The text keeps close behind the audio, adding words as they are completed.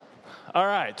All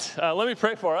right, let me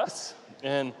pray for us,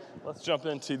 and let's jump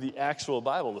into the actual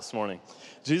Bible this morning.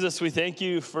 Jesus, we thank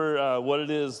you for what it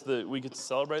is that we get to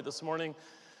celebrate this morning.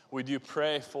 We do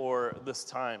pray for this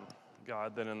time,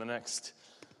 God, that in the next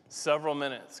several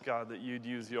minutes, God, that you'd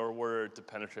use your word to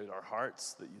penetrate our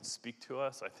hearts, that you'd speak to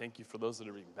us. I thank you for those that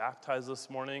are being baptized this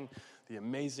morning, the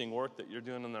amazing work that you're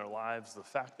doing in their lives. The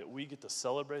fact that we get to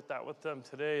celebrate that with them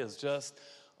today is just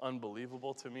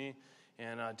unbelievable to me.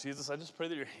 And Jesus, I just pray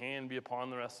that your hand be upon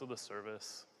the rest of the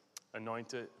service.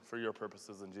 Anoint it for your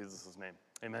purposes in Jesus' name.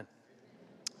 Amen.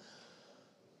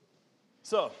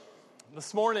 So,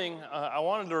 this morning, I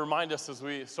wanted to remind us as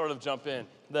we sort of jump in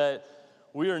that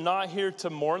we are not here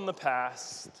to mourn the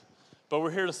past, but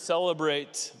we're here to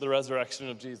celebrate the resurrection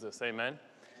of Jesus. Amen.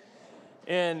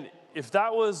 And if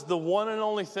that was the one and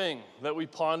only thing that we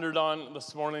pondered on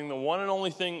this morning, the one and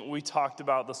only thing we talked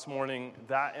about this morning,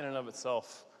 that in and of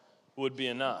itself would be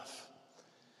enough.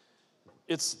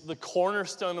 It's the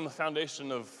cornerstone and the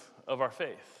foundation of our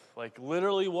faith. Like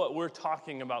literally what we're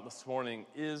talking about this morning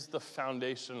is the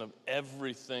foundation of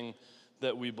everything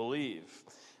that we believe.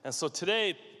 And so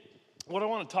today, what I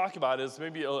want to talk about is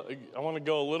maybe I want to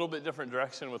go a little bit different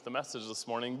direction with the message this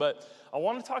morning, but I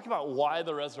want to talk about why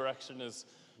the resurrection is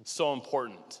so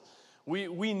important.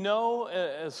 We know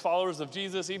as followers of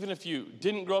Jesus, even if you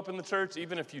didn't grow up in the church,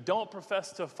 even if you don't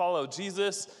profess to follow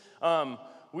Jesus,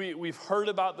 we've heard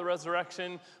about the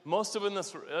resurrection. Most of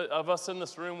us in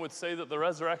this room would say that the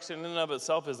resurrection in and of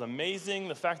itself is amazing.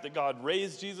 The fact that God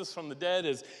raised Jesus from the dead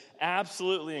is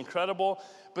absolutely incredible.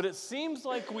 But it seems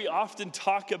like we often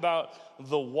talk about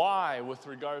the why with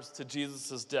regards to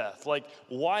Jesus' death, like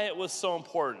why it was so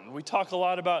important. We talk a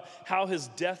lot about how his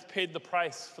death paid the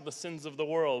price for the sins of the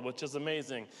world, which is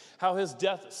amazing. How his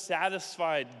death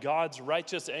satisfied God's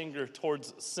righteous anger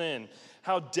towards sin.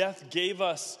 How death gave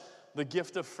us the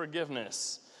gift of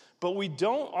forgiveness. But we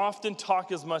don't often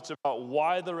talk as much about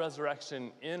why the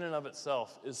resurrection in and of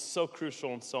itself is so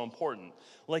crucial and so important.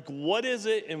 Like, what is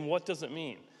it and what does it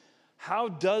mean? How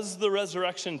does the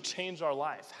resurrection change our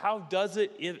life? How does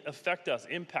it affect us,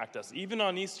 impact us? Even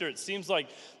on Easter, it seems like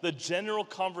the general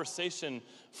conversation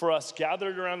for us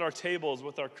gathered around our tables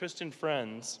with our Christian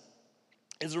friends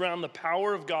is around the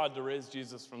power of God to raise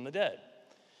Jesus from the dead,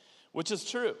 which is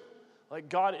true. Like,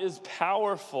 God is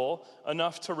powerful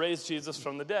enough to raise Jesus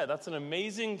from the dead. That's an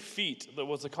amazing feat that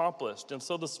was accomplished. And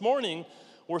so this morning,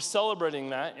 we're celebrating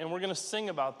that, and we're going to sing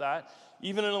about that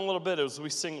even in a little bit as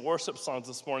we sing worship songs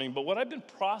this morning. But what I've been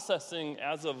processing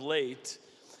as of late,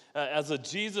 as a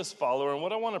Jesus follower, and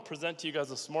what I want to present to you guys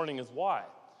this morning is why.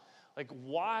 Like,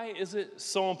 why is it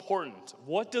so important?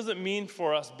 What does it mean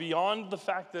for us beyond the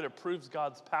fact that it proves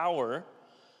God's power?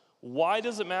 Why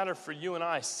does it matter for you and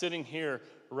I sitting here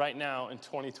right now in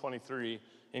 2023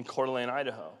 in Coeur d'Alene,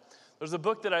 Idaho? There's a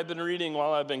book that I've been reading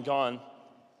while I've been gone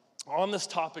on this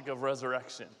topic of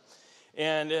resurrection.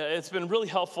 And it's been really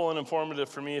helpful and informative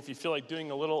for me. If you feel like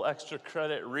doing a little extra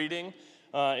credit reading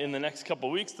in the next couple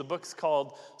weeks, the book's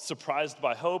called Surprised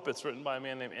by Hope. It's written by a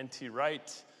man named N.T.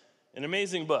 Wright. An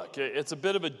amazing book. It's a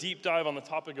bit of a deep dive on the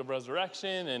topic of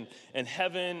resurrection and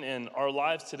heaven and our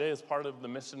lives today as part of the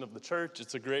mission of the church.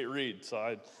 It's a great read, so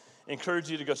I'd encourage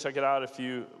you to go check it out if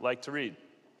you like to read.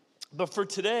 But for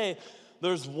today,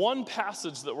 there's one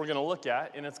passage that we're going to look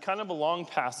at, and it's kind of a long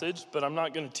passage, but I'm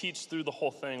not going to teach through the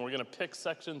whole thing. We're going to pick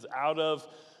sections out of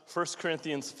 1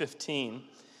 Corinthians 15.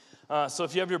 So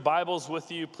if you have your Bibles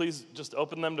with you, please just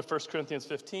open them to 1 Corinthians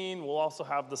 15. We'll also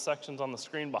have the sections on the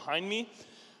screen behind me.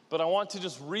 But I want to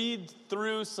just read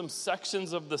through some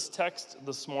sections of this text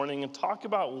this morning and talk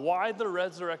about why the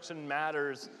resurrection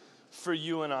matters for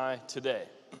you and I today.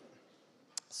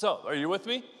 So, are you with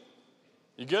me?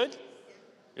 You good?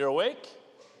 You're awake?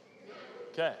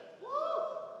 Okay.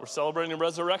 We're celebrating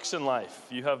resurrection life.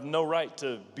 You have no right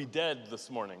to be dead this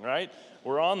morning, right?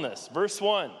 We're on this. Verse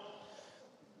 1.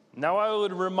 Now I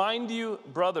would remind you,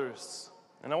 brothers,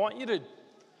 and I want you to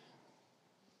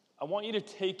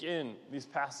take in these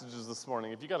passages this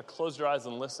morning. If you got to close your eyes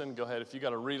and listen, go ahead. If you got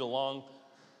to read along,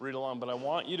 but I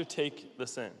want you to take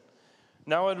this in.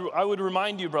 Now I would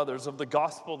remind you, brothers, of the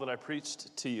gospel that I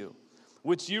preached to you,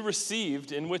 which you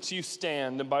received, in which you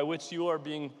stand, and by which you are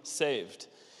being saved.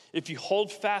 If you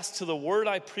hold fast to the word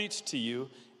I preached to you,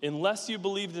 unless you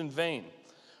believed in vain.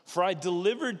 For I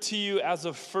delivered to you as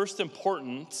of first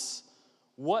importance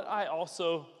what I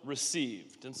also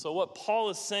received. And so what Paul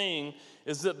is saying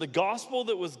is that the gospel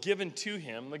that was given to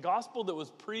him, the gospel that was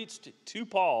preached to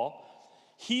Paul,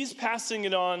 he's passing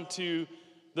it on to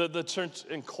the church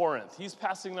in Corinth. He's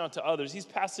passing it on to others. He's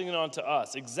passing it on to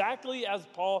us. Exactly as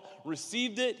Paul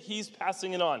received it, he's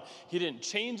passing it on. He didn't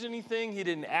change anything. He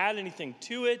didn't add anything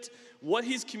to it. What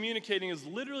he's communicating is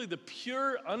literally the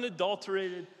pure,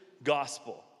 unadulterated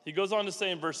gospel. He goes on to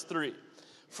say in verse 3,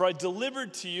 "For I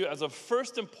delivered to you as of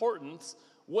first importance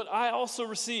what I also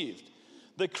received,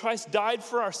 that Christ died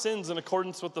for our sins in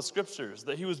accordance with the Scriptures,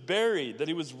 that he was buried, that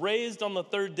he was raised on the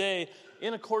third day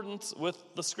in accordance with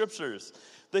the Scriptures,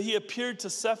 that he appeared to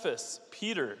Cephas,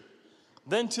 Peter,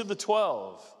 then to the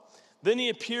 12. Then he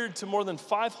appeared to more than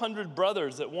 500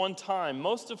 brothers at one time,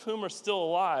 most of whom are still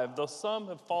alive, though some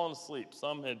have fallen asleep.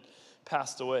 Some had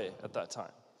passed away at that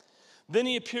time. Then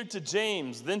he appeared to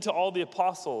James, then to all the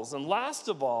apostles, and last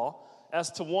of all, as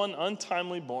to one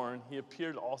untimely born, he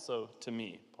appeared also to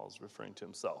me." Paul's referring to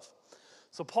himself.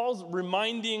 So Paul's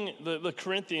reminding the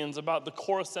Corinthians about the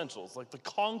core essentials, like the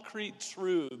concrete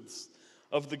truths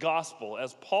of the gospel.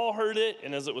 As Paul heard it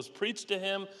and as it was preached to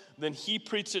him, then he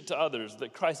preached it to others,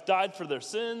 that Christ died for their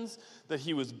sins, that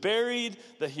he was buried,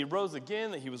 that he rose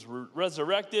again, that he was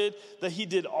resurrected, that he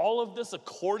did all of this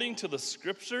according to the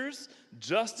Scriptures,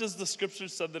 just as the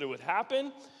Scriptures said that it would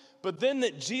happen. But then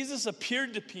that Jesus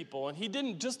appeared to people, and he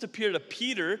didn't just appear to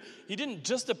Peter, he didn't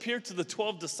just appear to the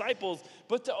 12 disciples,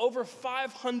 but to over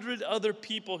 500 other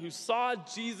people who saw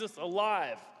Jesus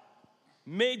alive,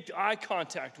 made eye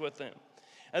contact with him.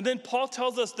 And then Paul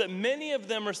tells us that many of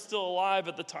them are still alive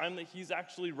at the time that he's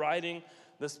actually writing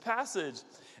this passage.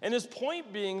 And his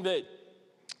point being that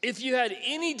if you had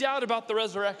any doubt about the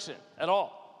resurrection at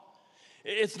all,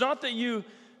 it's not that you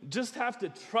just have to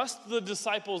trust the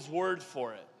disciples' word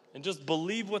for it and just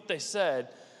believe what they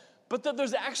said, but that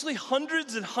there's actually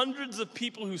hundreds and hundreds of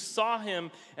people who saw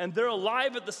him, and they're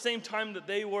alive at the same time that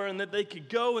they were, and that they could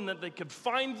go and that they could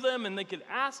find them and they could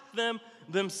ask them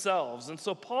themselves. And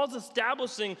so Paul's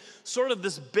establishing sort of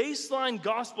this baseline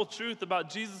gospel truth about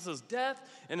Jesus' death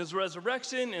and his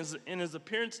resurrection and his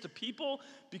appearance to people,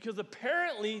 because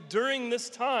apparently during this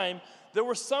time, there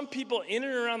were some people in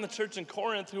and around the church in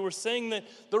Corinth who were saying that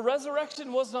the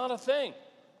resurrection was not a thing.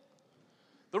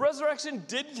 The resurrection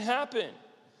didn't happen.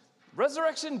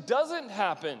 Resurrection doesn't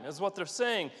happen, is what they're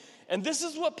saying. And this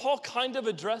is what Paul kind of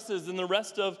addresses in the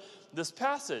rest of this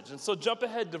passage. And so jump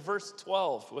ahead to verse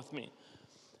 12 with me.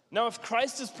 "Now, if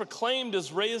Christ is proclaimed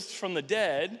as raised from the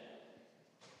dead,"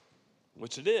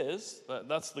 which it is,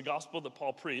 that's the gospel that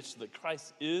Paul preached, that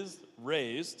Christ is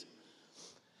raised,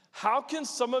 "how can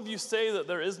some of you say that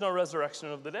there is no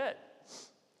resurrection of the dead?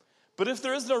 But if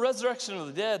there is no resurrection of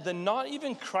the dead, then not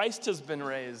even Christ has been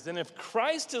raised. And if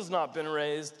Christ has not been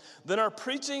raised, then our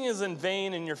preaching is in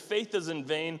vain and your faith is in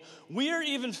vain. We are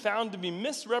even found to be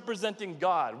misrepresenting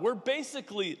God." We're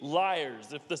basically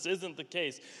liars if this isn't the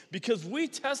case, because we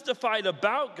testified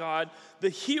about God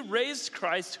that he raised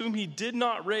Christ, whom he did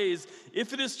not raise,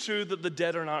 if it is true that the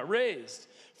dead are not raised.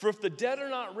 For if the dead are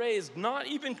not raised, not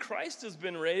even Christ has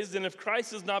been raised. And if Christ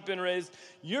has not been raised,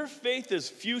 your faith is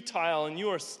futile and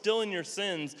you are still in your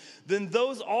sins. Then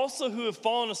those also who have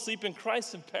fallen asleep in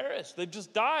Christ have perished. They've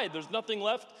just died. There's nothing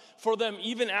left for them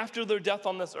even after their death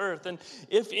on this earth. And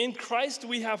if in Christ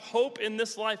we have hope in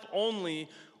this life only,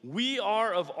 we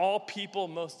are of all people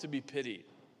most to be pitied.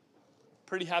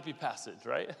 Pretty happy passage,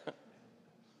 right?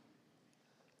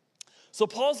 So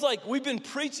Paul's like, we've been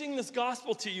preaching this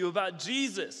gospel to you about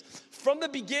Jesus from the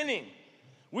beginning.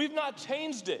 We've not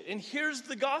changed it. And here's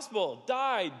the gospel: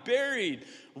 died, buried,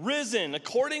 risen,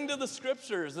 according to the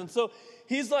Scriptures. And so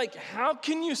he's like, how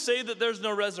can you say that there's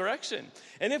no resurrection?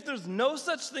 And if there's no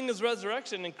such thing as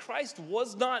resurrection and Christ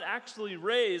was not actually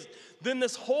raised, then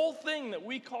this whole thing that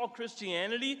we call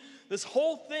Christianity, this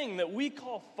whole thing that we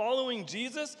call following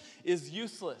Jesus, is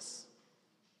useless.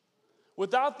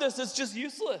 Without this, it's just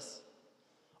useless.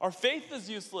 Our faith is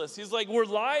useless. He's like, we're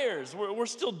liars. We're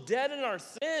still dead in our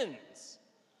sins.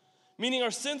 Meaning our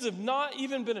sins have not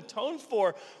even been atoned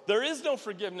for. There is no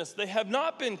forgiveness. They have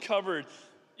not been covered.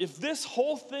 If this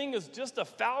whole thing is just a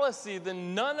fallacy,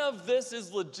 then none of this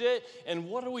is legit. And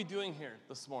what are we doing here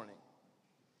this morning?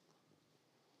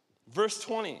 Verse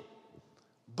 20.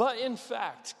 "But in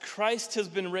fact, Christ has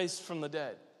been raised from the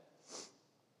dead,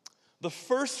 the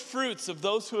first fruits of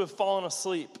those who have fallen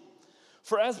asleep.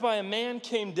 For as by a man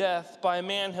came death, by a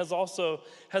man has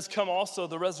come also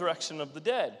the resurrection of the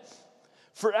dead.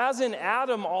 For as in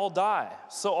Adam all die,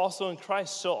 so also in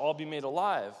Christ shall all be made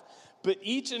alive. But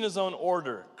each in his own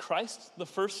order, Christ the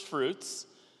first fruits,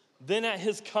 then at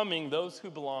his coming those who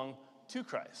belong to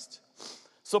Christ."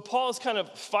 So Paul is kind of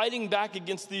fighting back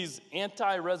against these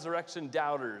anti-resurrection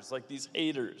doubters, like these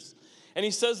haters. And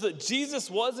he says that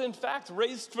Jesus was in fact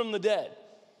raised from the dead.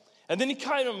 And then he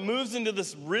kind of moves into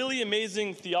this really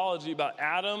amazing theology about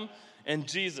Adam and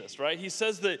Jesus, right? He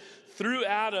says that through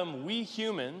Adam, we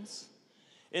humans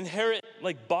inherit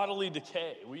like bodily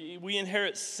decay. We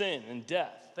inherit sin and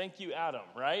death. Thank you, Adam,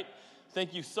 right?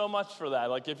 Thank you so much for that.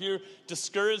 Like if you're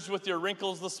discouraged with your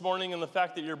wrinkles this morning and the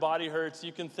fact that your body hurts,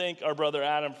 you can thank our brother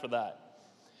Adam for that.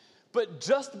 But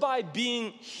just by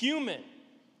being human,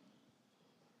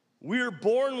 we're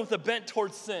born with a bent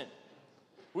towards sin.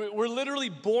 We're literally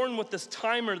born with this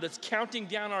timer that's counting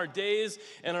down our days,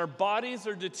 and our bodies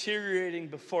are deteriorating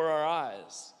before our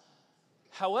eyes.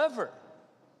 However,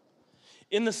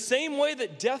 in the same way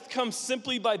that death comes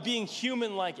simply by being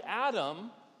human like Adam,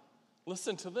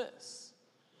 listen to this,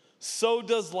 so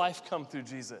does life come through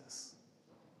Jesus.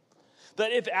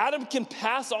 That if Adam can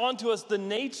pass on to us the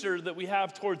nature that we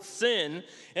have towards sin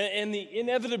and the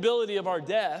inevitability of our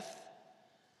death,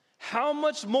 how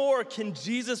much more can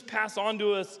Jesus pass on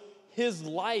to us his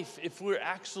life if we're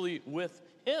actually with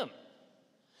him?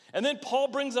 And then Paul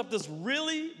brings up this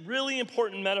really, really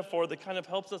important metaphor that kind of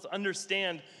helps us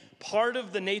understand part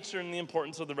of the nature and the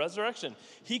importance of the resurrection.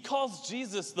 He calls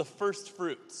Jesus the first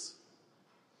fruits.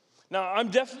 Now, I'm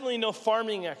definitely no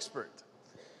farming expert,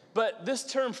 but this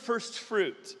term first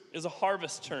fruit is a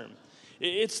harvest term.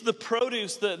 It's the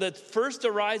produce that first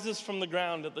arises from the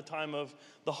ground at the time of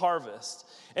the harvest.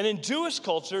 And in Jewish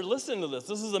culture, listen to this.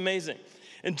 This is amazing.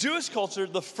 In Jewish culture,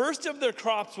 the first of their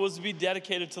crops was to be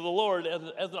dedicated to the Lord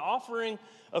as an offering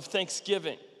of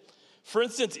thanksgiving. For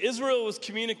instance, Israel was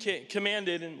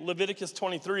commanded in Leviticus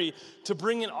 23 to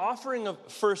bring an offering of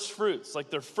first fruits,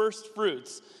 like their first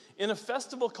fruits, in a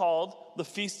festival called the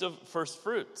Feast of First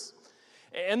Fruits.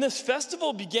 And this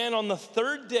festival began on the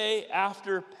third day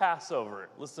after Passover.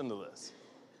 Listen to this.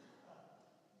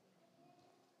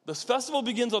 This festival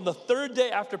begins on the third day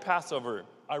after Passover,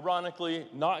 ironically,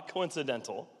 not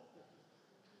coincidental,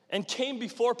 and came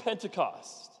before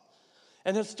Pentecost.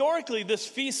 And historically, this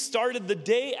feast started the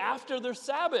day after their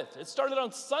Sabbath. It started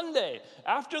on Sunday,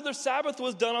 after their Sabbath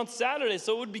was done on Saturday.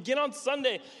 So it would begin on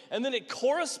Sunday, and then it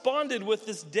corresponded with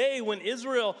this day when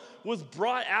Israel was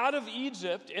brought out of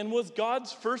Egypt and was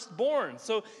God's firstborn.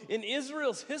 So in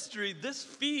Israel's history, this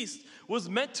feast was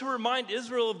meant to remind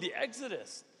Israel of the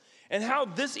Exodus and how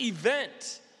this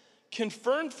event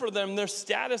confirmed for them their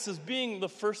status as being the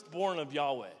firstborn of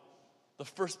Yahweh, the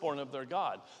firstborn of their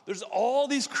God. There's all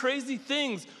these crazy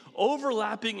things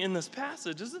overlapping in this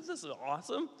passage. Isn't this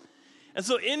awesome? And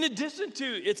so in addition to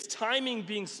its timing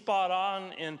being spot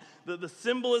on and the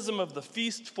symbolism of the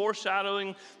feast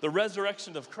foreshadowing the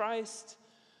resurrection of Christ,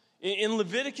 in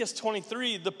Leviticus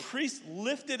 23, the priest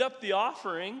lifted up the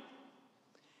offering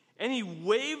and he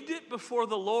waved it before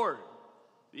the Lord.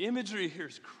 The imagery here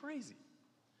is crazy.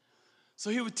 So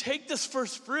he would take this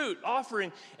first fruit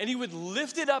offering and he would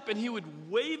lift it up and he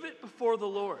would wave it before the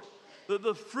Lord.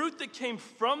 The fruit that came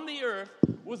from the earth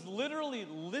was literally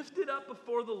lifted up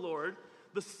before the Lord.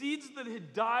 The seeds that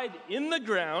had died in the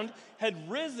ground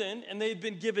had risen and they had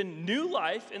been given new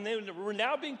life and they were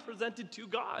now being presented to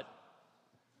God.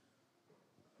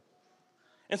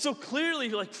 And so clearly,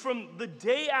 like from the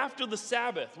day after the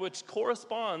Sabbath, which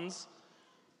corresponds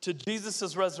to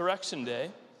Jesus' resurrection day,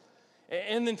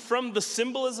 and then from the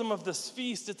symbolism of this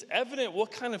feast, it's evident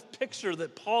what kind of picture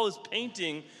that Paul is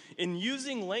painting in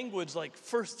using language like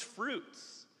first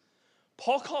fruits.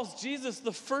 Paul calls Jesus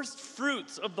the first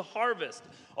fruits of the harvest,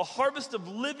 a harvest of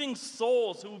living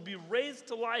souls who will be raised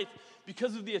to life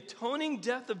because of the atoning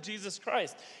death of Jesus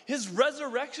Christ. His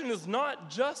resurrection is not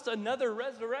just another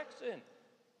resurrection.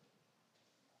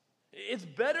 It's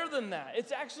better than that.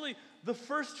 It's actually the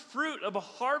first fruit of a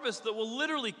harvest that will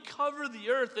literally cover the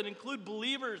earth and include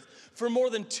believers for more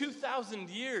than 2,000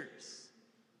 years.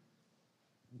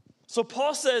 So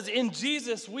Paul says, in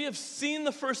Jesus, we have seen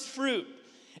the first fruit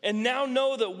and now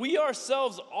know that we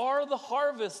ourselves are the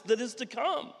harvest that is to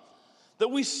come. That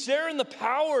we share in the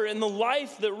power and the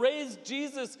life that raised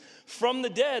Jesus from the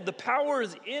dead. The power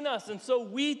is in us, and so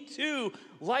we too,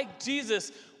 like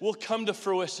Jesus, will come to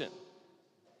fruition.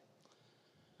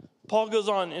 Paul goes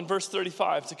on in verse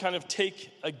 35 to kind of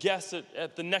take a guess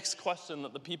at the next question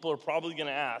that the people are probably going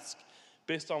to ask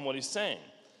based on what he's saying.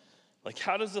 Like,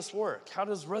 how does this work? How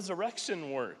does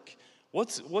resurrection work?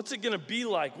 What's it going to be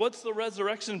like? What's the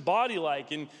resurrection body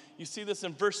like? And you see this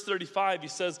in verse 35. He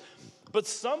says, but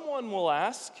someone will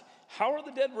ask, how are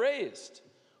the dead raised?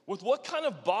 With what kind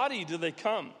of body do they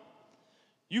come?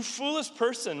 You foolish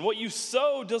person, what you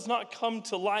sow does not come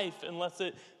to life unless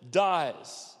it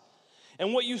dies.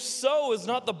 And what you sow is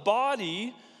not the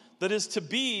body that is to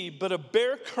be but a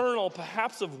bare kernel,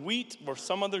 perhaps of wheat or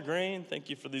some other grain. Thank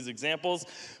you for these examples.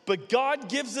 But God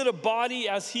gives it a body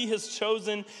as he has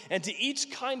chosen, and to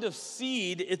each kind of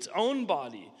seed its own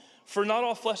body. For not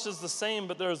all flesh is the same,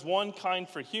 but there is one kind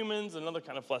for humans, another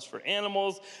kind of flesh for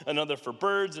animals, another for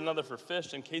birds, another for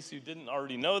fish. In case you didn't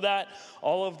already know that,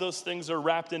 all of those things are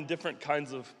wrapped in different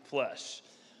kinds of flesh.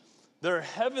 There are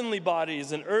heavenly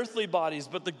bodies and earthly bodies,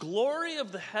 but the glory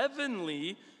of the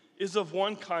heavenly is of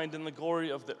one kind, and the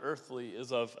glory of the earthly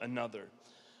is of another.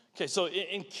 Okay, so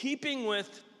in keeping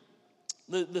with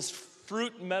this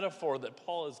fruit metaphor that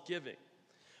Paul is giving,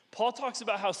 Paul talks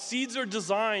about how seeds are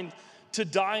designed to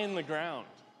die in the ground.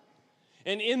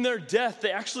 And in their death,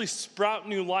 they actually sprout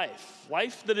new life.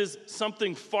 Life that is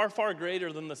something far, far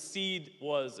greater than the seed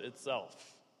was itself.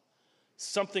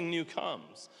 Something new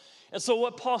comes. And so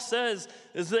what Paul says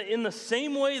is that in the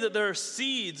same way that there are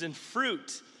seeds and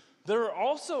fruit, there are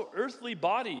also earthly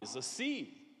bodies, a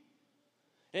seed,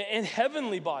 and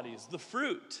heavenly bodies, the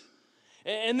fruit.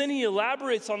 And then he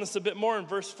elaborates on this a bit more in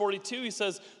verse 42. He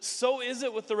says, so is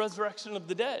it with the resurrection of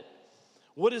the dead.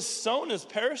 What is sown is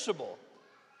perishable.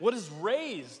 What is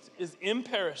raised is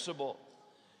imperishable.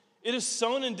 It is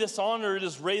sown in dishonor, it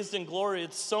is raised in glory.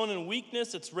 It's sown in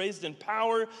weakness, it's raised in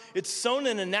power. It's sown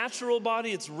in a natural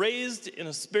body, it's raised in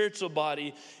a spiritual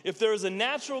body. If there is a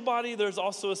natural body, there's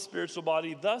also a spiritual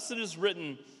body. Thus it is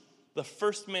written, the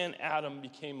first man, Adam,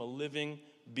 became a living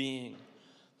being.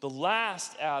 The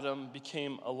last Adam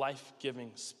became a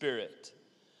life-giving spirit.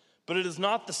 But it is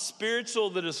not the spiritual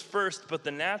that is first, but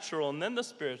the natural, and then the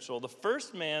spiritual. The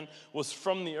first man was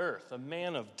from the earth, a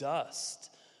man of dust.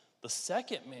 The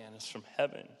second man is from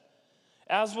heaven.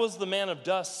 As was the man of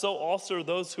dust, so also are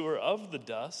those who are of the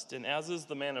dust. And as is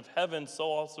the man of heaven, so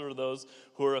also are those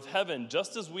who are of heaven.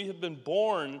 Just as we have been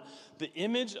born the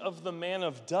image of the man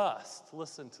of dust,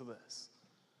 listen to this,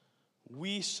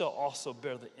 we shall also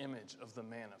bear the image of the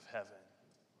man of heaven.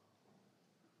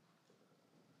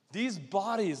 These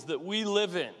bodies that we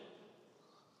live in,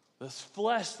 this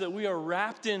flesh that we are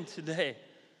wrapped in today,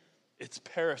 it's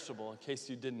perishable. In case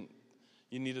you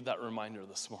needed that reminder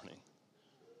this morning.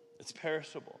 It's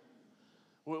perishable.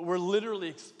 We're literally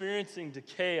experiencing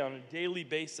decay on a daily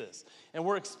basis. And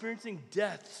we're experiencing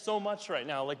death so much right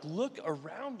now. Like, look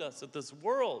around us at this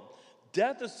world.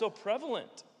 Death is so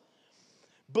prevalent.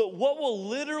 But what will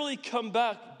literally come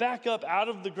back up out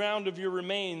of the ground of your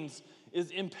remains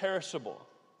is imperishable.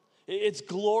 It's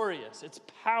glorious. It's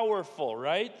powerful,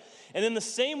 right? And in the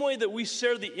same way that we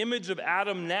share the image of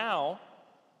Adam now,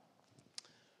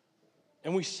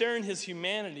 and we share in his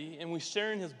humanity, and we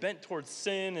share in his bent towards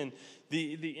sin and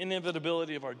the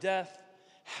inevitability of our death,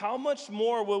 how much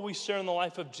more will we share in the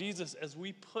life of Jesus as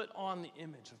we put on the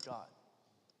image of God?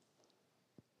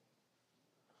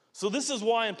 So this is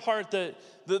why, in part,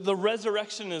 the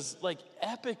resurrection is like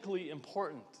epically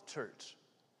important, church.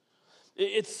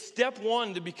 It's step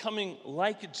one to becoming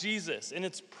like Jesus, and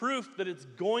it's proof that it's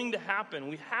going to happen.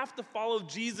 We have to follow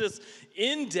Jesus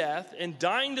in death and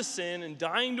dying to sin and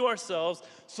dying to ourselves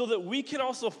so that we can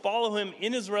also follow him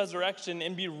in his resurrection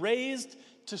and be raised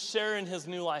to share in his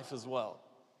new life as well.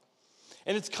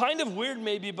 And it's kind of weird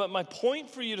maybe, but my point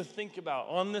for you to think about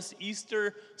on this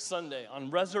Easter Sunday, on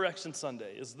Resurrection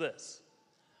Sunday, is this.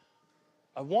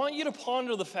 I want you to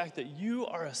ponder the fact that you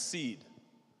are a seed.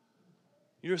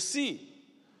 You're a seed.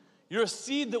 You're a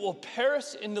seed that will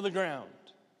perish into the ground.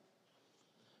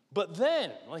 But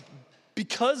then,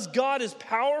 because God is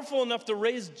powerful enough to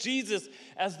raise Jesus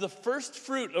as the first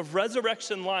fruit of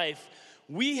resurrection life,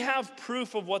 we have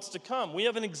proof of what's to come. We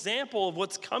have an example of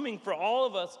what's coming for all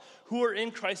of us who are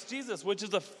in Christ Jesus, which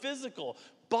is a physical,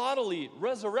 bodily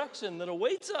resurrection that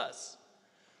awaits us.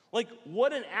 Like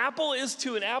what an apple is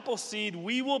to an apple seed,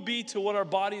 we will be to what our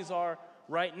bodies are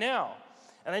right now.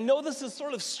 And I know this is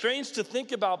sort of strange to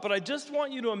think about, but I just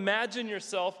want you to imagine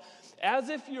yourself as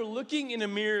if you're looking in a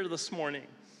mirror this morning.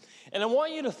 And I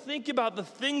want you to think about the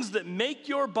things that make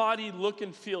your body look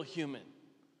and feel human.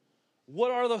 What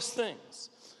are those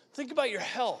things? Think about your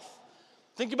health.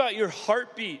 Think about your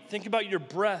heartbeat. Think about your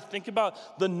breath. Think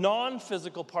about the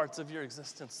non-physical parts of your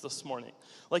existence this morning.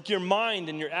 Like your mind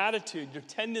and your attitude, your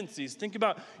tendencies. Think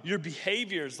about your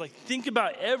behaviors. Think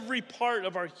about every part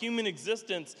of our human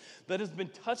existence that has been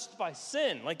touched by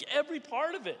sin. Every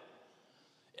part of it.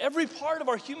 Every part of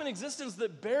our human existence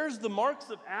that bears the marks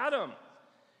of Adam.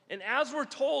 And as we're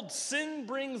told, sin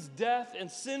brings death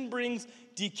and sin brings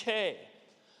decay.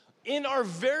 In our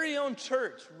very own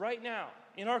church right now,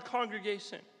 in our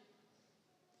congregation,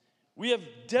 we have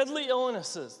deadly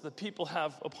illnesses that people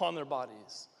have upon their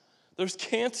bodies. There's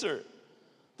cancer.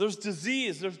 There's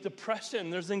disease, there's depression,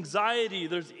 there's anxiety,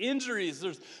 there's injuries,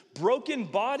 there's broken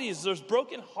bodies, there's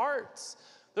broken hearts.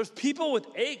 There's people with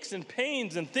aches and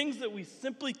pains and things that we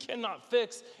simply cannot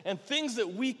fix and things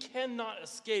that we cannot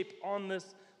escape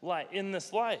in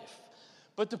this life.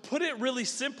 But to put it really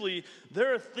simply,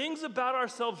 there are things about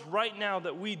ourselves right now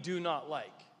that we do not like.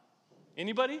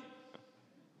 Anybody?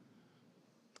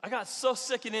 I got so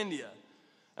sick in India,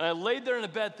 and I laid there in a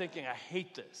bed thinking, I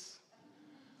hate this.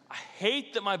 I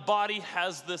hate that my body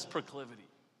has this proclivity,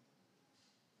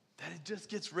 that it just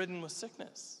gets ridden with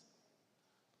sickness.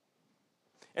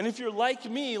 And if you're like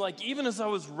me, like even as I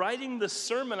was writing this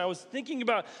sermon, I was thinking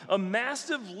about a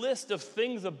massive list of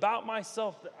things about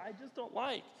myself that I just don't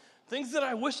like. Things that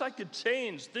I wish I could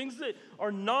change, things that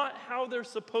are not how they're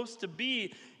supposed to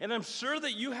be. And I'm sure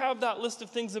that you have that list of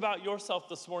things about yourself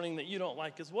this morning that you don't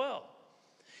like as well.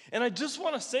 And I just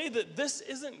want to say that this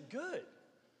isn't good.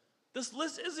 This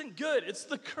list isn't good. It's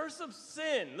the curse of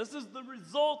sin. This is the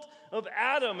result of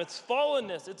Adam. It's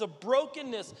fallenness. It's a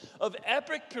brokenness of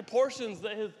epic proportions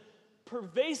that is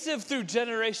pervasive through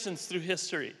generations, through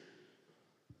history.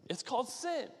 It's called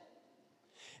sin.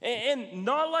 And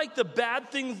not like the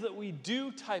bad things that we do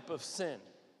type of sin.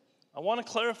 I want to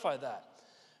clarify that.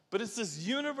 But it's this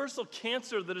universal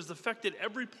cancer that has affected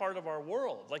every part of our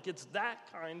world. Like it's that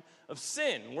kind of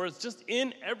sin, where it's just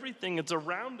in everything. It's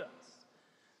around us.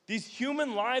 These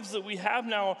human lives that we have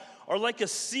now are like a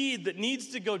seed that needs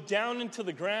to go down into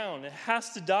the ground. It has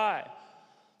to die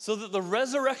so that the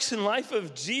resurrection life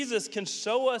of Jesus can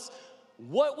show us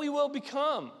what we will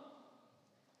become.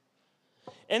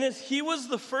 And as he was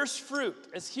the first fruit,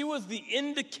 as he was the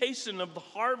indication of the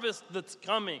harvest that's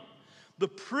coming, the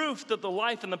proof that the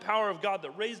life and the power of God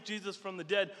that raised Jesus from the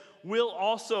dead will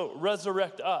also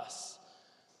resurrect us.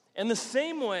 And the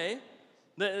same way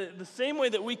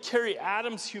that we carry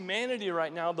Adam's humanity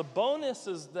right now, the bonus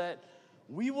is that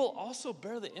we will also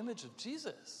bear the image of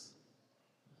Jesus.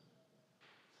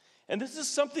 And this is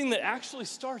something that actually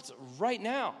starts right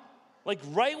now. Like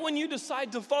right when you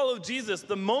decide to follow Jesus,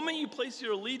 the moment you place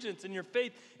your allegiance and your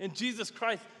faith in Jesus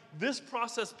Christ, this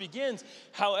process begins.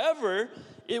 However,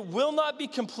 it will not be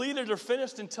completed or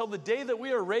finished until the day that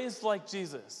we are raised like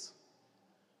Jesus.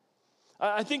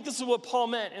 I think this is what Paul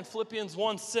meant in Philippians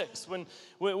 1:6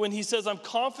 when he says, I'm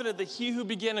confident that he who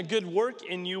began a good work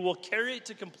in you will carry it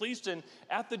to completion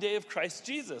at the day of Christ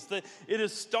Jesus. That it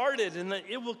has started and that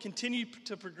it will continue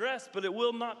to progress, but it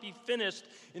will not be finished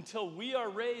until we are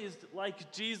raised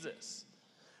like Jesus.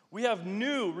 We have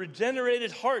new,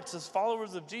 regenerated hearts as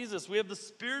followers of Jesus. We have the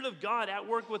Spirit of God at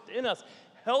work within us,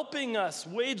 helping us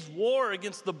wage war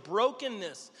against the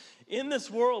brokenness in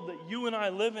this world that you and I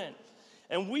live in.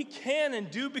 And we can and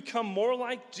do become more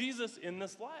like Jesus in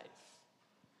this life.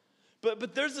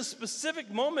 But there's a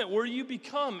specific moment where you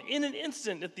become, in an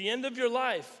instant, at the end of your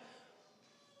life,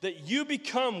 that you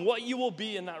become what you will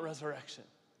be in that resurrection.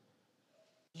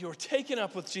 You're taken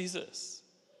up with Jesus.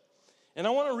 And I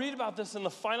want to read about this in the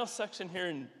final section here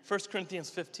in 1 Corinthians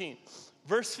 15.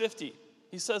 Verse 50,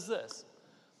 he says this,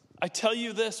 I tell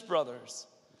you this, brothers,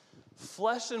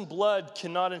 flesh and blood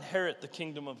cannot inherit the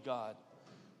kingdom of God,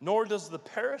 nor does the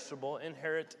perishable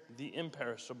inherit the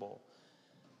imperishable.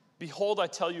 Behold, I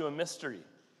tell you a mystery,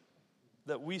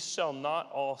 that we shall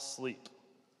not all sleep.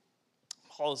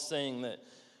 Paul is saying that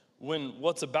when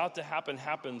what's about to happen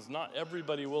happens, not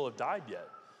everybody will have died yet.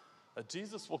 That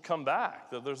Jesus will come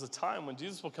back, that there's a time when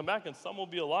Jesus will come back and some will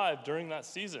be alive during that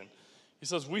season. He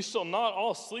says, we shall not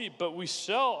all sleep, but we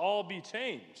shall all be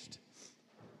changed.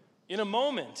 In a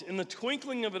moment, in the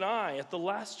twinkling of an eye, at the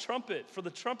last trumpet, for the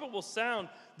trumpet will sound,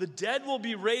 the dead will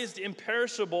be raised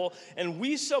imperishable, and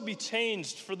we shall be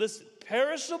changed. For this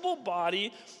perishable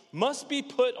body must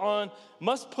put on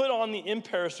the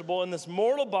imperishable, and this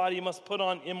mortal body must put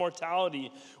on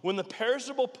immortality. When the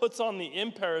perishable puts on the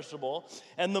imperishable,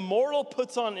 and the mortal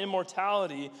puts on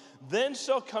immortality, then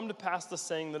shall come to pass the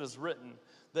saying that is written,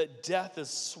 that death is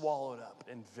swallowed up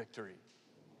in victory.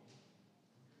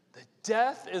 That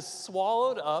death is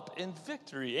swallowed up in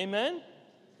victory. Amen?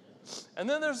 And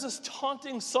then there's this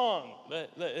taunting song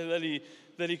that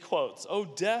he quotes. Oh,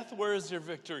 death, where is your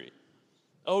victory?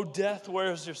 Oh, death,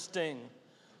 where is your sting?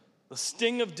 The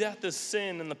sting of death is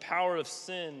sin, and the power of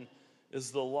sin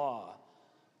is the law.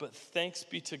 But thanks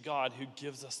be to God who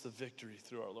gives us the victory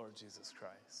through our Lord Jesus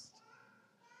Christ.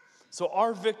 So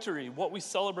our victory, what we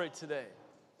celebrate today,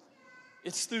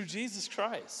 it's through Jesus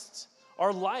Christ.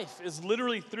 Our life is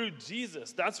literally through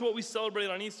Jesus. That's what we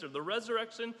celebrate on Easter, the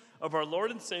resurrection of our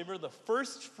Lord and Savior, the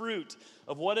first fruit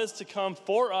of what is to come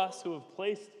for us who have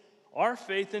placed our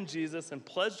faith in Jesus and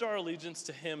pledged our allegiance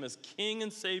to him as King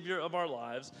and Savior of our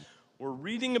lives. We're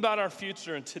reading about our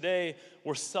future, and today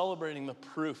we're celebrating the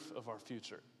proof of our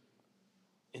future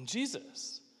in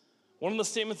Jesus. One of the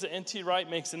statements that N.T. Wright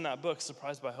makes in that book,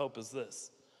 Surprised by Hope, is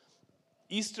this: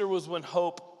 Easter was when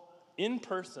hope in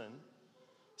person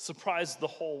surprised the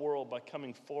whole world by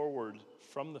coming forward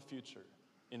from the future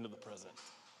into the present.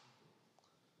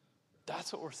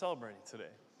 That's what we're celebrating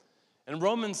today. And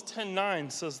Romans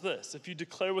 10:9 says this: if you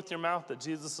declare with your mouth that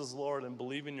Jesus is Lord and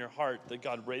believe in your heart that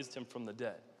God raised him from the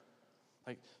dead.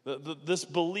 Like this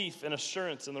belief and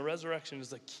assurance in the resurrection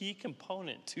is a key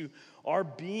component to our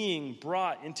being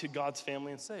brought into God's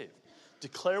family and saved.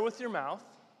 Declare with your mouth,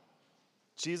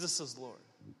 Jesus is Lord.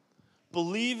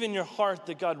 Believe in your heart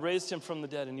that God raised him from the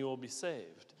dead and you will be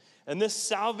saved. And this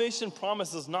salvation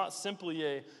promise is not simply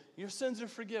a, your sins are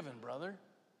forgiven, brother,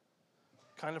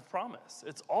 kind of promise.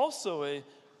 It's also a,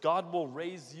 God will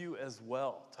raise you as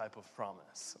well type of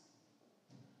promise.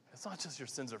 It's not just your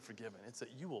sins are forgiven, it's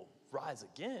that you will rise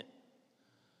again.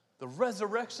 The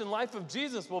resurrection life of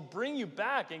Jesus will bring you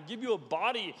back and give you a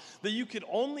body that you could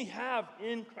only have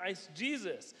in Christ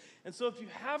Jesus. And so if you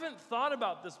haven't thought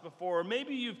about this before, or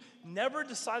maybe you've never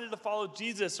decided to follow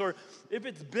Jesus, or if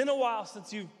it's been a while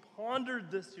since you've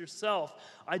pondered this yourself,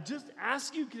 I just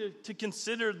ask you to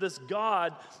consider this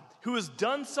God who has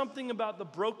done something about the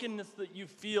brokenness that you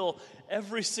feel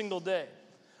every single day.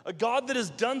 A God that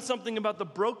has done something about the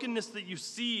brokenness that you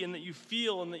see and that you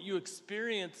feel and that you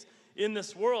experience in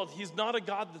this world. He's not a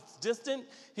God that's distant.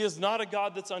 He is not a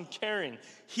God that's uncaring.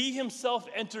 He himself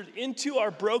entered into our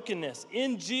brokenness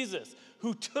in Jesus,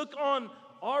 who took on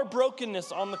our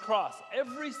brokenness on the cross.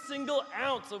 Every single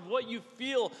ounce of what you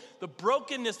feel, the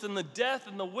brokenness and the death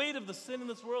and the weight of the sin in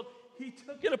this world, he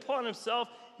took it upon himself.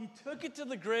 He took it to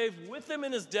the grave with him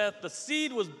in his death. The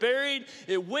seed was buried.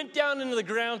 It went down into the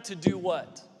ground to do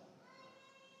what?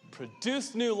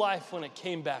 Produce new life when it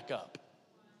came back up.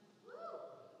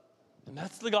 And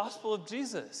that's the gospel of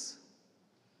Jesus.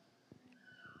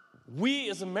 We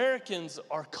as Americans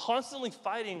are constantly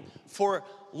fighting for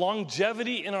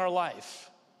longevity in our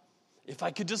life. If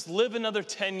I could just live another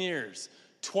 10 years,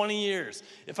 20 years,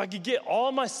 if I could get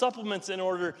all my supplements in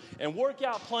order and work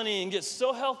out plenty and get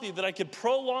so healthy that I could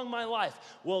prolong my life.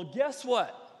 Well, guess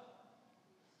what?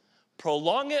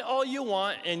 Prolong it all you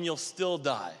want and you'll still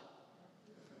die.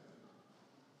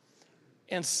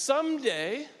 And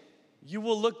someday, you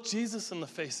will look Jesus in the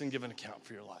face and give an account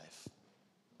for your life.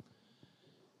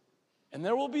 And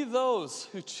there will be those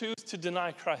who choose to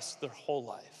deny Christ their whole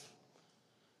life,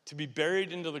 to be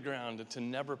buried into the ground and to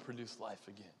never produce life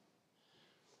again.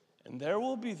 And there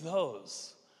will be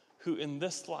those who in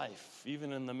this life,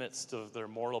 even in the midst of their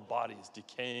mortal bodies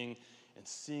decaying and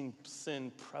seeing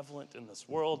sin prevalent in this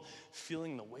world,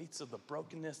 feeling the weights of the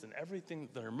brokenness and everything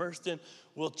that they're immersed in,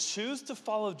 will choose to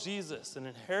follow Jesus and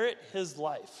inherit his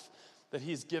life that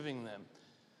he's giving them,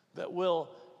 that will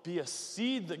be a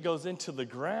seed that goes into the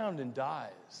ground and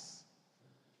dies,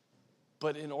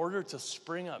 but in order to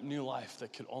spring up new life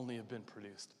that could only have been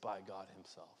produced by God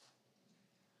himself.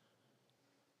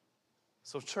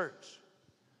 So church,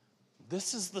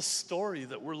 this is the story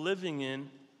that we're living in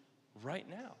right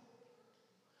now.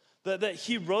 That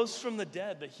he rose from the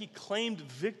dead, that he claimed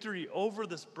victory over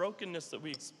this brokenness that we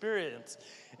experience,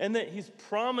 and that he's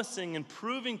promising and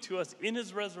proving to us in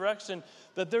his resurrection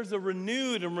that there's a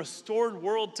renewed and restored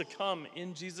world to come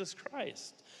in Jesus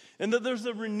Christ. And that there's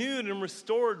a renewed and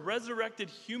restored, resurrected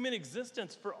human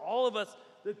existence for all of us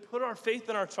that put our faith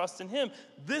and our trust in him.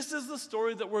 This is the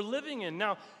story that we're living in.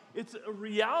 Now, it's a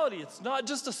reality. It's not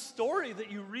just a story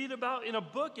that you read about in a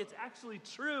book. It's actually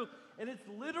true. And it's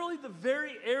literally the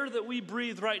very air that we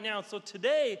breathe right now. So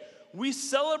today, we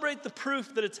celebrate the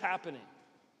proof that it's happening.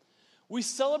 We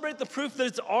celebrate the proof that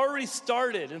it's already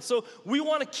started. And so we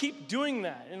want to keep doing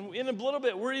that. And in a little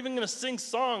bit, we're even going to sing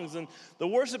songs. And the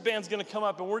worship band's going to come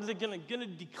up. And we're going to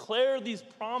declare these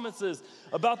promises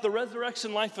about the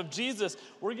resurrection life of Jesus.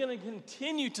 We're going to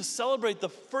continue to celebrate the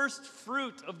first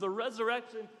fruit of the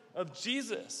resurrection of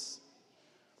Jesus.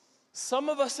 Some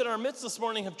of us in our midst this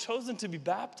morning have chosen to be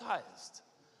baptized.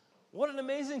 What an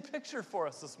amazing picture for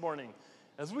us this morning.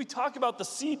 As we talk about the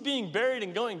seed being buried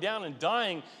and going down and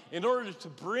dying in order to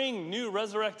bring new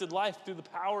resurrected life through the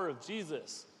power of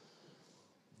Jesus.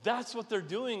 That's what they're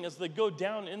doing as they go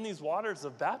down in these waters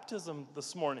of baptism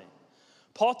this morning.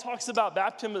 Paul talks about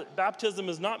baptism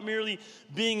as not merely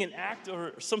being an act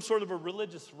or some sort of a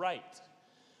religious rite,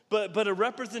 but a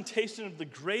representation of the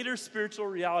greater spiritual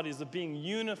realities of being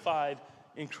unified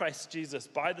in Christ Jesus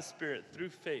by the Spirit through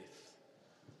faith.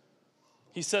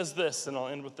 He says this, and I'll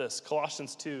end with this,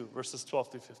 Colossians 2, verses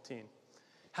 12 through 15.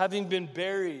 having been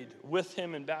buried with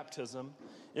him in baptism,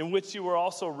 in which you were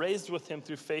also raised with him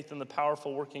through faith in the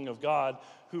powerful working of God,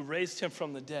 who raised him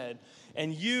from the dead.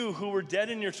 And you, who were dead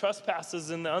in your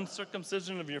trespasses and the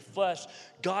uncircumcision of your flesh,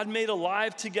 God made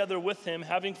alive together with him,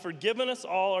 having forgiven us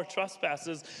all our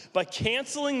trespasses by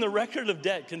canceling the record of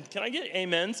debt. Can I get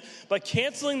amens? By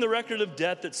canceling the record of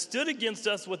debt that stood against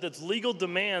us with its legal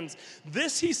demands.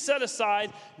 This he set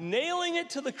aside, nailing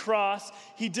it to the cross.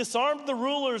 He disarmed the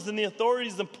rulers and the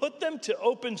authorities and put them to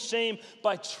open shame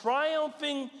by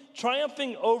triumphing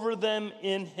over them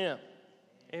in him.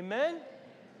 Amen?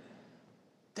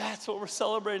 That's what we're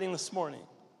celebrating this morning.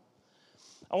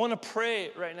 I want to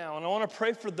pray right now, and I want to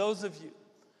pray for those of you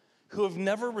who have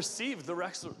never received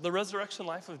the resurrection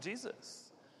life of Jesus.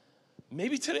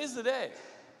 Maybe today's the day.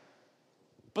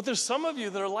 But there's some of you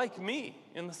that are like me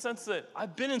in the sense that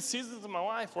I've been in seasons of my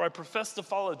life where I professed to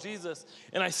follow Jesus,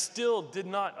 and I still did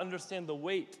not understand the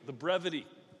weight, the brevity,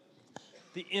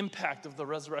 the impact of the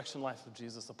resurrection life of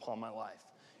Jesus upon my life.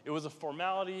 It was a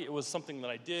formality. It was something that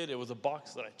I did. It was a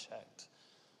box that I checked.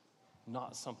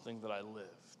 Not something that I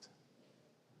lived.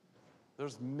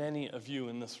 There's many of you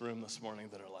in this room this morning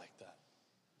that are like that.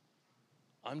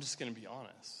 I'm just going to be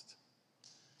honest.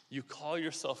 You call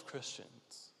yourself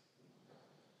Christians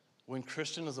when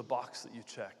Christian is a box that you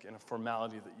check and a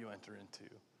formality that you enter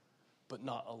into, but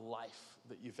not a life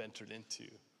that you've entered into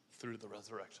through the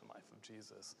resurrection life of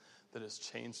Jesus that has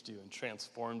changed you and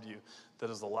transformed you, that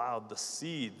has allowed the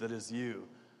seed that is you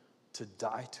to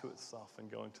die to itself and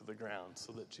go into the ground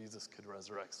so that Jesus could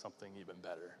resurrect something even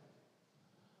better.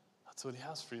 That's what he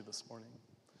has for you this morning.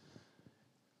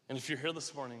 And if you're here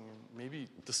this morning, and maybe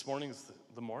this morning's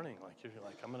the morning, like you're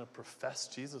like, I'm going to profess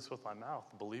Jesus with my mouth,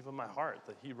 believe in my heart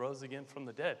that he rose again from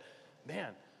the dead.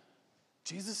 Man,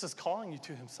 Jesus is calling you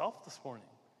to himself this morning.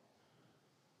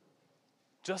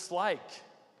 Just like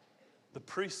the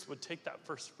priests would take that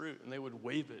first fruit and they would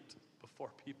wave it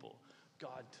before people,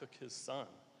 God took his son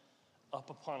up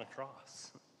upon a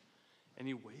cross, and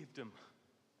he waved him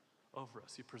over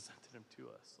us. He presented him to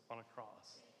us on a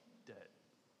cross, dead,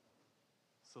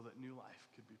 so that new life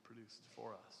could be produced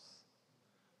for us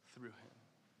through him.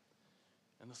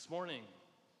 And this morning,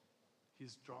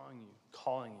 he's drawing you,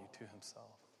 calling you to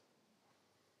himself.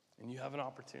 And you have an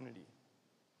opportunity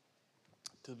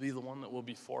to be the one that will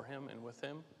be for him and with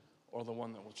him, or the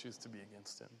one that will choose to be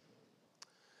against him.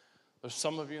 There's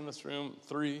some of you in this room,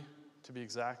 3 to be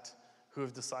exact, who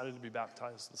have decided to be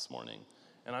baptized this morning.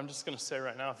 And I'm just going to say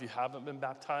right now, if you haven't been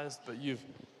baptized, but you've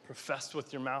professed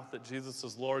with your mouth that Jesus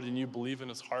is Lord and you believe in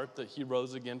his heart that he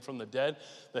rose again from the dead,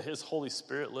 that his Holy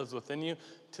Spirit lives within you,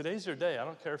 today's your day. I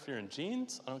don't care if you're in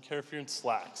jeans. I don't care if you're in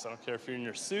slacks. I don't care if you're in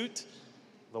your suit.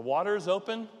 The water is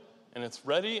open and it's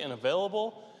ready and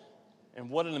available. And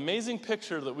what an amazing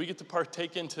picture that we get to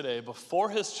partake in today before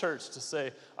his church to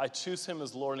say, I choose him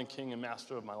as Lord and King and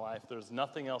Master of my life. There's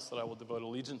nothing else that I will devote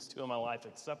allegiance to in my life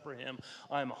except for him.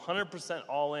 I am 100%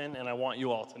 all in, and I want you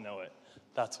all to know it.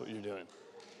 That's what you're doing.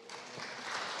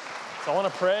 So I want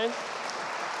to pray.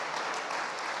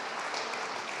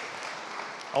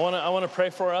 I want to pray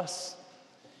for us.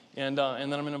 And then I'm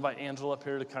going to invite Angela up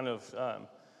here to kind of, we're going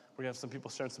to have some people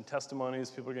sharing some testimonies.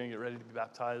 People are going to get ready to be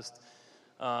baptized.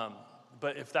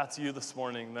 But if that's you this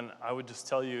morning, then I would just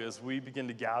tell you, as we begin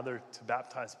to gather to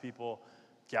baptize people,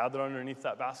 gather underneath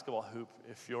that basketball hoop.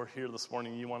 If you're here this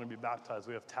morning and you want to be baptized,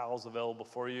 we have towels available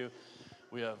for you.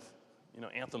 We have,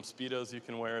 Anthem Speedos you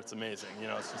can wear. It's amazing.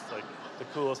 It's just like the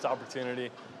coolest opportunity.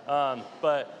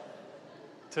 But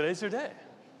today's your day.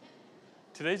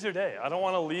 Today's your day. I don't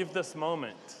want to leave this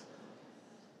moment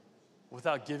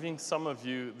without giving some of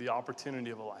you the opportunity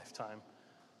of a lifetime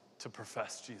to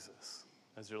profess Jesus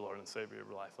as your Lord and Savior of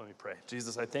your life. Let me pray.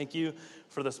 Jesus, I thank you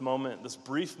for this moment, this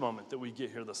brief moment that we get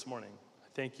here this morning. I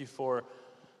thank you for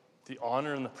the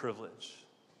honor and the privilege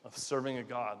of serving a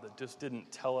God that just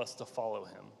didn't tell us to follow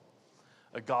him,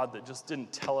 a God that just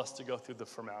didn't tell us to go through the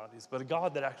formalities, but a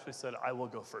God that actually said, I will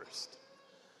go first,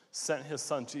 sent his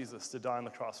son Jesus to die on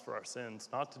the cross for our sins,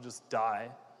 not to just die,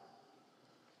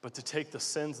 but to take the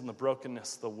sins and the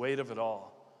brokenness, the weight of it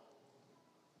all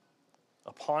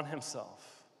upon himself,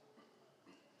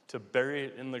 to bury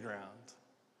it in the ground,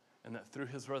 and that through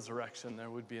his resurrection, there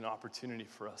would be an opportunity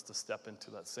for us to step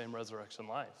into that same resurrection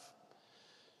life.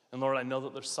 And Lord, I know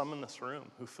that there's some in this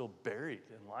room who feel buried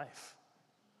in life.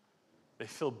 They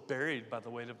feel buried by the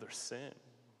weight of their sin.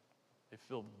 They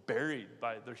feel buried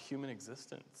by their human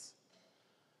existence.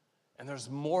 And there's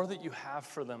more that you have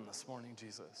for them this morning,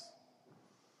 Jesus.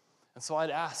 And so I'd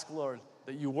ask, Lord,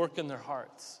 that you work in their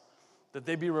hearts, that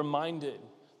they be reminded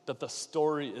that the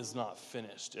story is not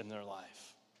finished in their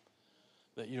life.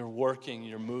 that you're working,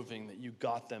 you're moving, that you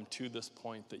got them to this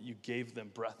point, that you gave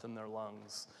them breath in their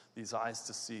lungs, these eyes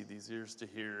to see, these ears to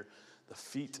hear, the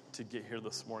feet to get here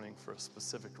this morning for a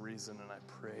specific reason. And I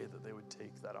pray that they would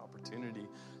take that opportunity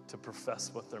to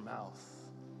profess with their mouth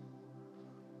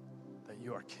that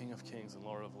you are King of Kings and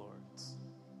Lord of Lords,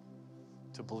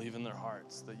 to believe in their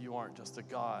hearts that you aren't just a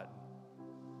God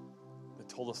that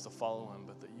told us to follow him,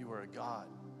 but that you are a God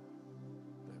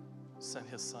that sent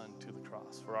his son to the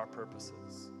cross for our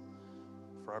purposes,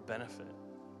 for our benefit,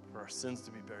 for our sins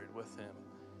to be buried with him.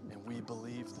 And we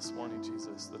believe this morning,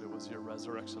 Jesus, that it was your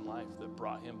resurrection life that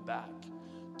brought him back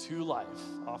to life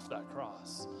off that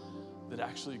cross that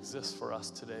actually exists for us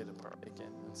today to partake in.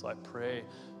 And so I pray,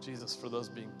 Jesus, for those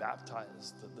being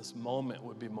baptized, that this moment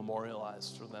would be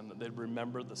memorialized for them, that they'd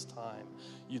remember this time.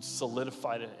 You'd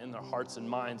solidified it in their hearts and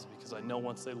minds, because I know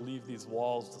once they leave these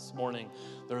walls this morning,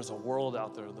 there's a world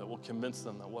out there that will convince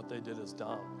them that what they did is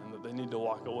dumb and that they need to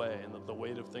walk away and that the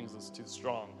weight of things is too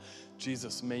strong.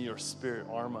 Jesus, may your Spirit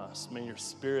arm us. May your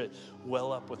Spirit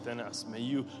well up within us. May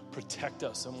you protect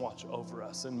us and watch over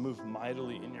us and move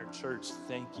mightily in your church.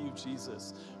 Thank you,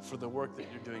 Jesus, for the work that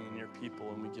you're doing in your people,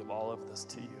 and we give all of this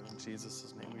to you. In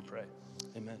Jesus' name we pray.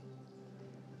 Amen.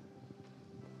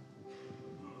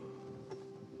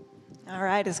 All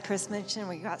right, as Chris mentioned,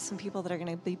 we got some people that are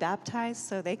going to be baptized,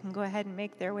 so they can go ahead and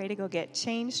make their way to go get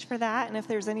changed for that. And if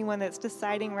there's anyone that's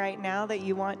deciding right now that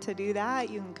you want to do that,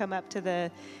 you can come up to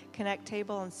the Connect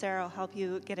table, and Sarah will help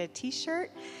you get a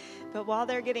T-shirt. But while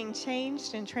they're getting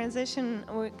changed and transition,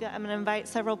 I'm going to invite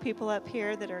several people up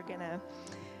here that are going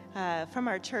to, from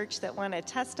our church, that want to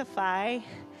testify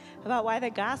about why the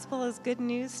gospel is good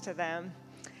news to them.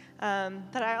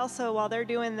 But I also, while they're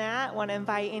doing that, want to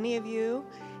invite any of you,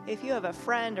 if you have a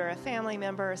friend or a family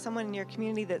member or someone in your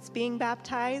community that's being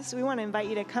baptized, we want to invite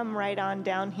you to come right on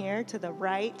down here to the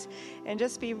right and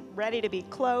just be ready to be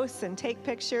close and take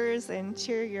pictures and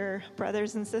cheer your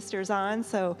brothers and sisters on.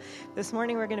 So this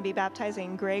morning we're going to be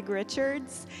baptizing Greg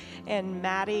Richards and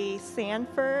Maddie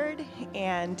Sanford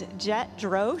and Jet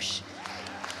Drosh.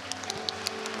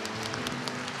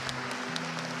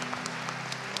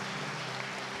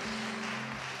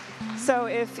 So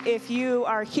if you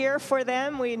are here for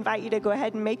them, we invite you to go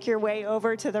ahead and make your way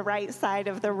over to the right side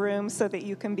of the room so that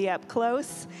you can be up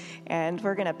close. And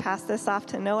we're going to pass this off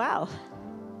to Noelle.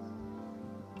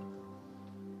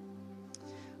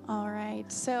 All right.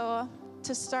 So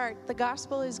to start, the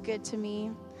gospel is good to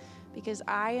me because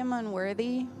I am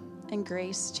unworthy and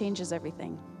grace changes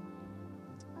everything.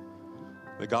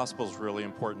 The gospel is really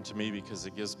important to me because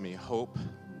it gives me hope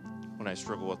when I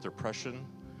struggle with depression.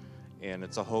 And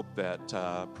it's a hope that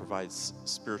provides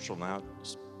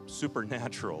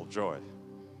supernatural joy.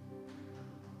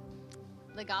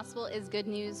 The gospel is good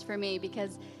news for me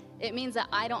because it means that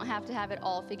I don't have to have it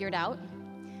all figured out.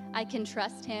 I can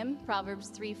trust him, Proverbs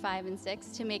 3, 5, and 6,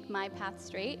 to make my path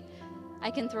straight. I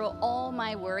can throw all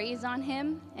my worries on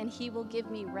him, and he will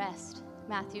give me rest,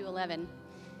 Matthew 11.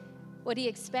 What he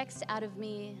expects out of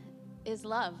me is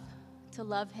love, to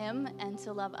love him and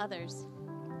to love others.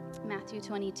 Matthew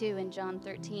 22 and John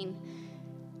 13.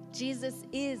 Jesus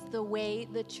is the way,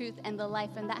 the truth, and the life,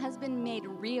 and that has been made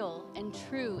real and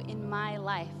true in my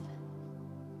life.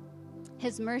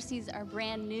 His mercies are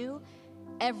brand new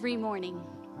every morning.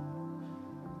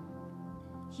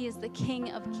 He is the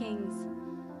King of Kings,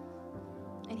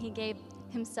 and he gave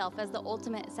himself as the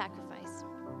ultimate sacrifice.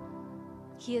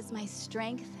 He is my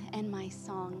strength and my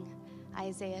song,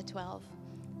 Isaiah 12,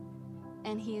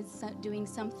 and he is doing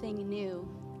something new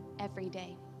every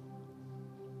day.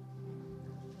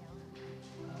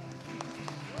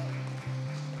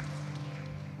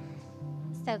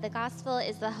 So the gospel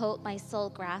is the hope my soul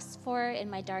grasps for in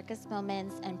my darkest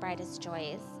moments and brightest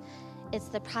joys. It's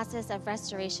the process of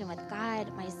restoration with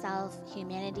God, myself,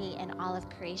 humanity, and all of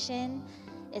creation.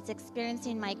 It's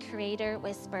experiencing my Creator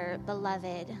whisper,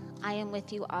 "Beloved, I am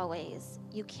with you always.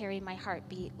 You carry my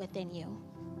heartbeat within you."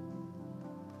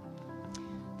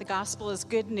 The gospel is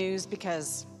good news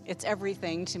because it's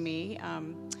everything to me.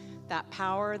 That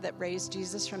power that raised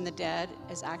Jesus from the dead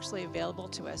is actually available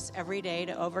to us every day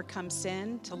to overcome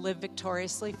sin, to live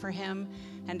victoriously for him,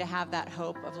 and to have that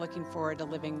hope of looking forward to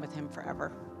living with him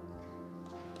forever.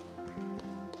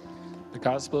 The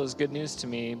gospel is good news to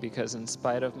me because in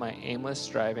spite of my aimless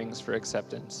strivings for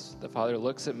acceptance, the Father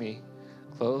looks at me,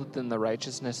 clothed in the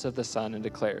righteousness of the Son, and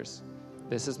declares,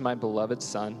 "This is my beloved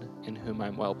Son, in whom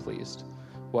I'm well pleased."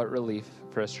 What relief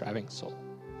for a striving soul.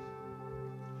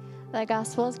 The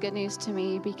gospel is good news to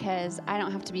me because I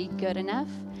don't have to be good enough.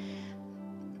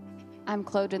 I'm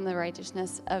clothed in the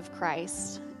righteousness of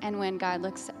Christ. And when God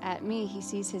looks at me, he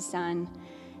sees his son.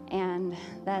 And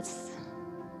that's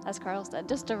as Carl said,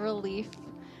 just a relief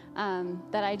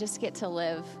that I just get to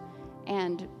live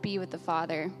and be with the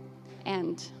Father,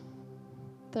 and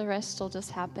the rest will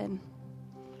just happen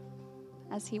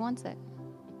as He wants it.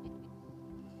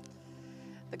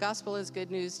 The gospel is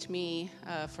good news to me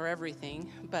for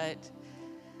everything, but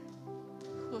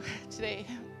today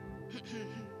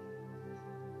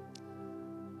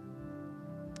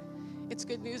it's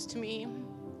good news to me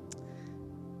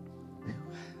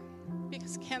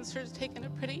because cancer has taken a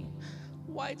pretty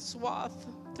wide swath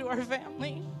through our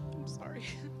family. I'm sorry.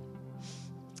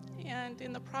 And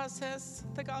in the process,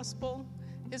 the gospel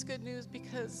is good news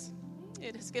because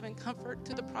it has given comfort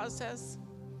to the process,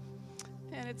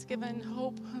 and it's given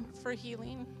hope for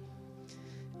healing,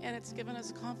 and it's given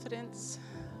us confidence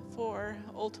for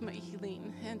ultimate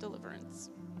healing and deliverance.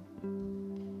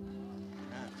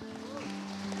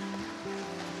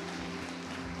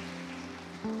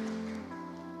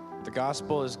 The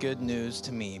gospel is good news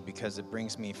to me because it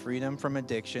brings me freedom from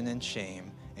addiction and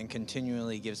shame and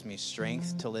continually gives me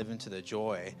strength to live into the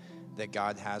joy that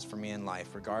God has for me in life,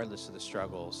 regardless of the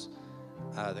struggles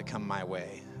that come my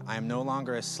way. I am no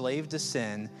longer a slave to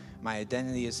sin. My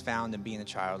identity is found in being a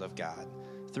child of God.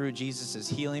 Through Jesus'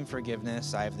 healing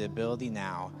forgiveness, I have the ability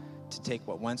now to take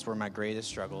what once were my greatest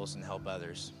struggles and help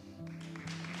others.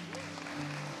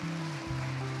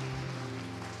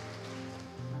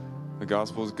 The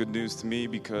gospel is good news to me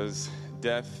because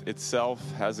death itself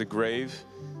has a grave,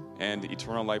 and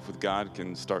eternal life with God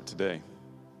can start today.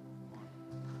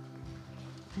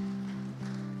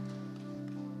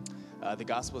 The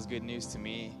gospel is good news to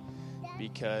me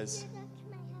because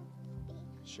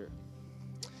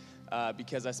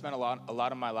because I spent a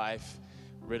lot of my life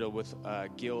riddled with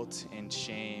guilt and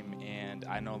shame, and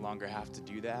I no longer have to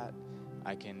do that.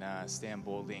 I can stand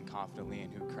boldly and confidently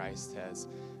in who Christ has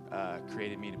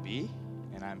created me to be,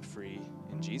 and I'm free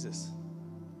in Jesus.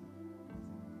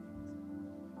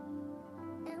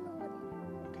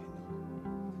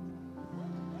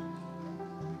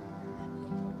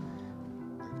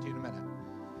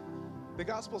 The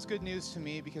gospel is good news to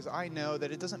me because I know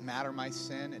that it doesn't matter my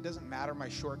sin, it doesn't matter my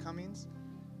shortcomings.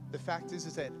 The fact is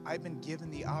that I've been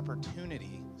given the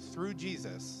opportunity through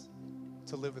Jesus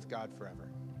to live with God forever.